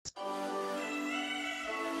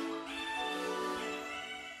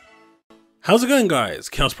How's it going guys?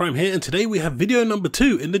 Chaos Prime here, and today we have video number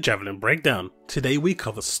 2 in the Javelin breakdown. Today we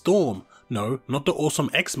cover Storm. No, not the awesome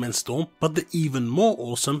X-Men Storm, but the even more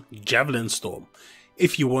awesome Javelin Storm.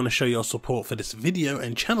 If you want to show your support for this video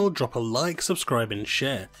and channel, drop a like, subscribe and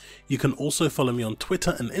share. You can also follow me on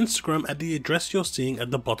Twitter and Instagram at the address you're seeing at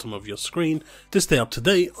the bottom of your screen to stay up to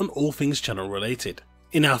date on all things channel related.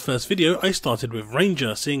 In our first video I started with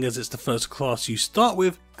Ranger, seeing as it's the first class you start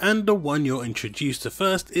with and the one you're introduced to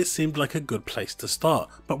first. It seemed like a good place to start,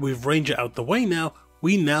 but with Ranger out the way now,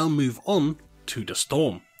 we now move on to the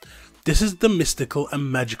Storm. This is the mystical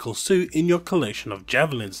and magical suit in your collection of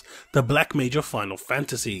javelins, the Black Mage of Final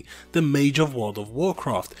Fantasy, the Mage of World of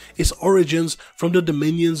Warcraft, its origins from the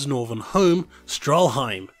Dominion's northern home,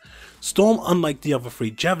 Stralheim. Storm, unlike the other 3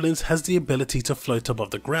 javelins, has the ability to float above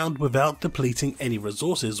the ground without depleting any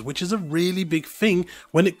resources, which is a really big thing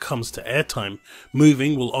when it comes to airtime.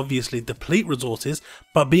 Moving will obviously deplete resources,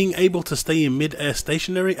 but being able to stay in mid-air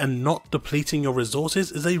stationary and not depleting your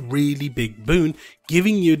resources is a really big boon,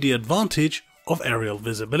 giving you the advantage of aerial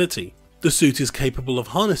visibility. The suit is capable of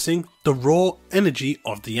harnessing the raw energy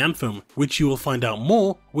of the Anthem, which you will find out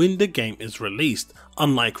more when the game is released.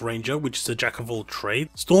 Unlike Ranger, which is a jack of all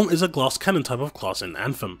trades, Storm is a glass cannon type of class in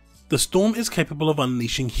Anthem. The Storm is capable of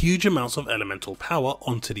unleashing huge amounts of elemental power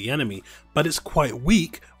onto the enemy, but it's quite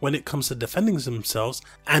weak when it comes to defending themselves,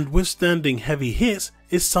 and withstanding heavy hits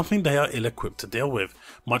is something they are ill-equipped to deal with.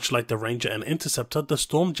 Much like the Ranger and Interceptor, the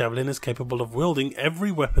Storm Javelin is capable of wielding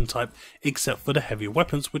every weapon type except for the heavy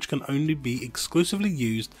weapons, which can only be exclusively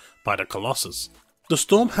used by the Colossus. The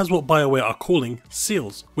Storm has what BioWare are calling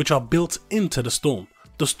seals, which are built into the Storm.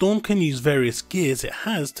 The Storm can use various gears it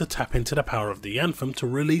has to tap into the power of the Anthem to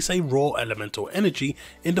release a raw elemental energy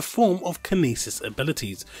in the form of kinesis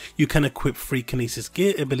abilities. You can equip 3 kinesis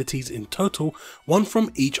gear abilities in total, one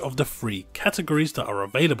from each of the 3 categories that are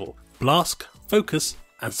available: Blast, Focus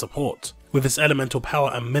and Support. With its elemental power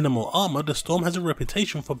and minimal armor, the Storm has a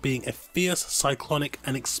reputation for being a fierce, cyclonic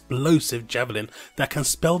and explosive javelin that can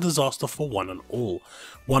spell disaster for one and all.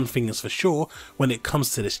 One thing is for sure, when it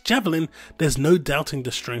comes to this javelin, there's no doubting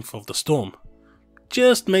the strength of the Storm.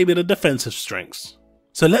 Just maybe the defensive strengths.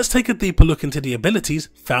 So let's take a deeper look into the abilities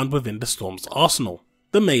found within the Storm's arsenal.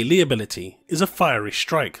 The melee ability is a fiery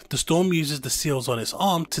strike. The Storm uses the seals on its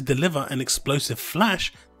arm to deliver an explosive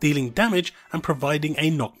flash, dealing damage and providing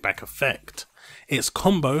a knockback effect. Its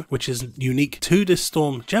combo, which is unique to this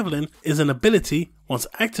Storm Javelin, is an ability, once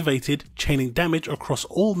activated, chaining damage across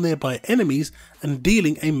all nearby enemies and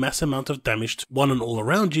dealing a mass amount of damage to one and all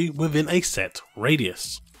around you within a set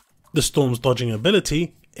radius. The Storm's dodging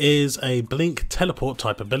ability is a blink teleport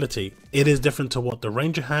type ability. It is different to what the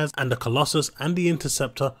Ranger has, and the Colossus and the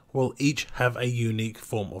Interceptor will each have a unique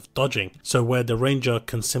form of dodging. So where the Ranger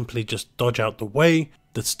can simply just dodge out the way,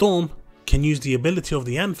 the Storm can use the ability of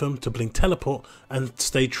the Anthem to blink teleport and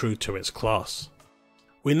stay true to its class.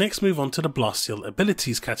 We next move on to the Blast Seal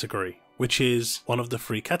abilities category, which is one of the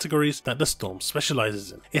 3 categories that the Storm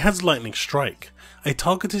specializes in. It has Lightning Strike, a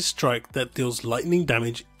targeted strike that deals lightning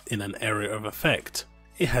damage in an area of effect.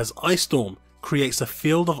 It has Ice Storm, creates a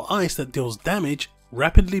field of ice that deals damage,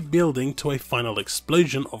 rapidly building to a final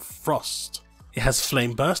explosion of frost. It has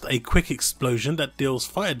Flame Burst, a quick explosion that deals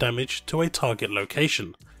fire damage to a target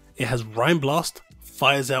location. It has Rime Blast,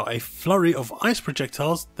 fires out a flurry of ice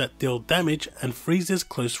projectiles that deal damage and freezes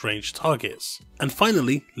close range targets. And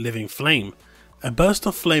finally, Living Flame, a burst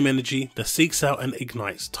of flame energy that seeks out and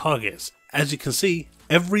ignites targets. As you can see,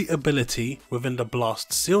 every ability within the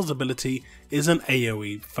Blast Seals ability is an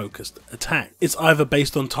AoE focused attack. It's either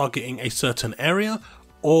based on targeting a certain area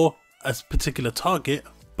or a particular target,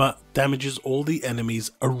 but damages all the enemies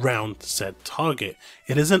around said target.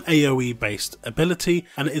 It is an AoE based ability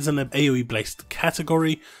and it is an AoE based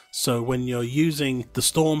category, so when you're using the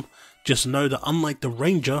Storm, just know that unlike the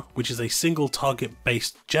Ranger, which is a single target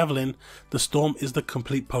based javelin, the Storm is the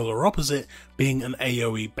complete polar opposite, being an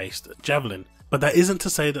AoE based javelin. But that isn't to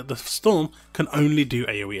say that the Storm can only do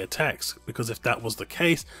AoE attacks, because if that was the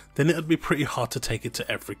case, then it would be pretty hard to take it to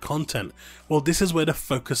every content. Well, this is where the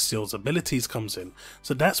Focus Seals abilities comes in,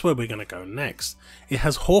 so that's where we're going to go next. It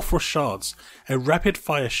has Hoarfrost Shards, a rapid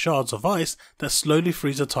fire shards of ice that slowly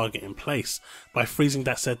freeze a target in place. By freezing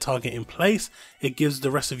that said target in place, it gives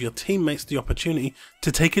the rest of your teammates the opportunity to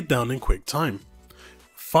take it down in quick time.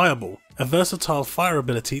 Fireball, a versatile fire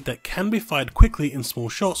ability that can be fired quickly in small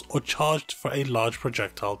shots or charged for a large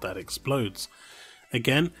projectile that explodes.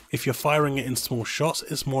 Again, if you're firing it in small shots,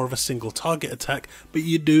 it's more of a single target attack, but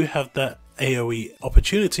you do have that AoE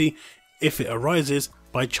opportunity if it arises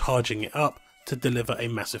by charging it up to deliver a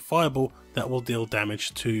massive fireball that will deal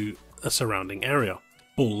damage to a surrounding area.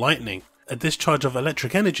 Ball Lightning, a discharge of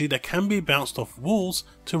electric energy that can be bounced off walls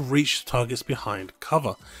to reach targets behind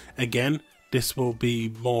cover. Again, this will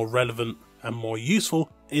be more relevant and more useful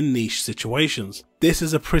in niche situations. This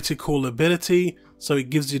is a pretty cool ability, so it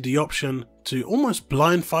gives you the option to almost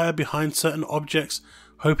blind fire behind certain objects,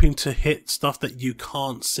 hoping to hit stuff that you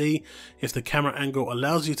can't see. If the camera angle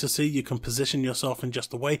allows you to see, you can position yourself in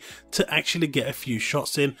just a way to actually get a few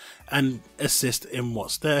shots in and assist in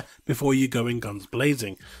what's there before you go in guns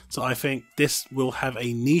blazing. So I think this will have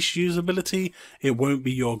a niche usability. It won't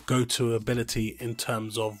be your go-to ability in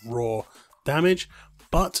terms of raw damage,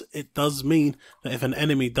 but it does mean that if an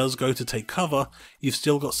enemy does go to take cover, you've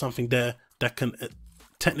still got something there that can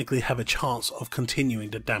technically have a chance of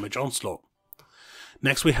continuing the damage onslaught.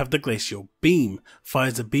 Next we have the Glacial Beam.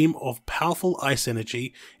 Fires a beam of powerful ice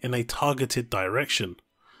energy in a targeted direction.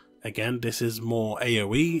 Again, this is more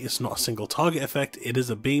AoE, it's not a single target effect, it is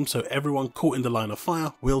a beam, so everyone caught in the line of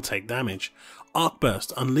fire will take damage. Arc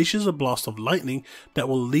Burst unleashes a blast of lightning that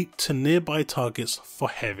will leap to nearby targets for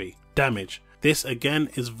heavy damage. This again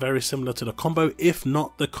is very similar to the combo, if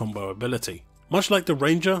not the combo ability. Much like the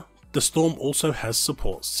Ranger, the Storm also has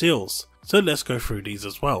support seals, so let's go through these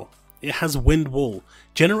as well. It has Wind Wall,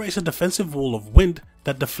 generates a defensive wall of wind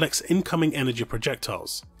that deflects incoming energy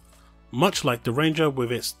projectiles. Much like the Ranger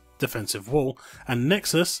with its defensive wall, and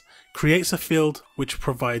Nexus creates a field which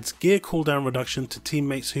provides gear cooldown reduction to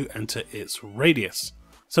teammates who enter its radius.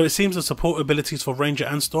 So it seems the support abilities for Ranger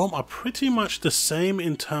and Storm are pretty much the same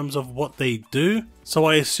in terms of what they do, so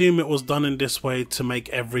I assume it was done in this way to make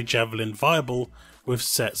every Javelin viable with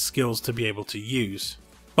set skills to be able to use.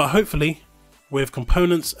 But hopefully, with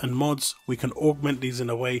components and mods, we can augment these in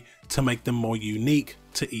a way to make them more unique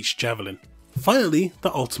to each Javelin. Finally,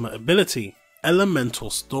 the ultimate ability, Elemental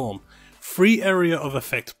Storm. 3 area of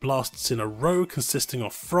effect blasts in a row consisting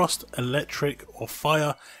of frost, electric or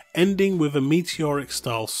fire, ending with a meteoric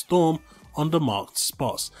style storm on the marked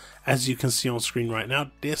spots. As you can see on screen right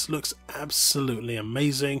now, this looks absolutely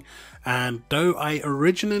amazing, and though I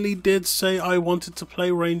originally did say I wanted to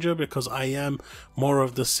play Ranger because I am more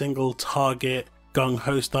of the single target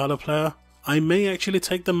gung-ho style of player, I may actually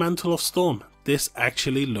take the Mantle of Storm. This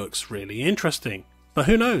actually looks really interesting. But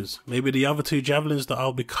who knows, maybe the other 2 Javelins that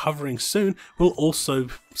I'll be covering soon will also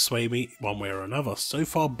sway me one way or another. So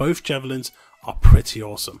far both Javelins are pretty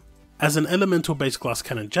awesome. As an elemental based glass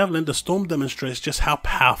cannon javelin, the Storm demonstrates just how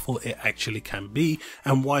powerful it actually can be,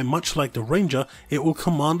 and why, much like the Ranger, it will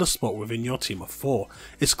command a spot within your team of 4.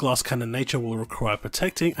 Its glass cannon nature will require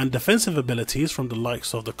protecting and defensive abilities from the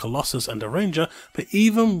likes of the Colossus and the Ranger, but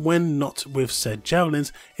even when not with said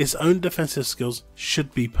javelins, its own defensive skills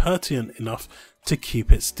should be pertinent enough to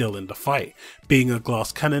keep it still in the fight. Being a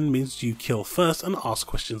glass cannon means you kill first and ask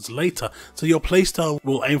questions later, so your playstyle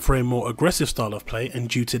will aim for a more aggressive style of play, and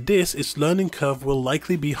due to this, its learning curve will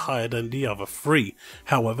likely be higher than the other 3.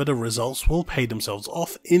 However, the results will pay themselves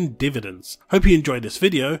off in dividends. Hope you enjoyed this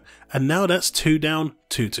video, and now that's 2 down,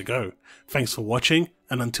 2 to go. Thanks for watching,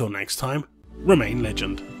 and until next time, remain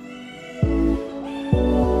legend.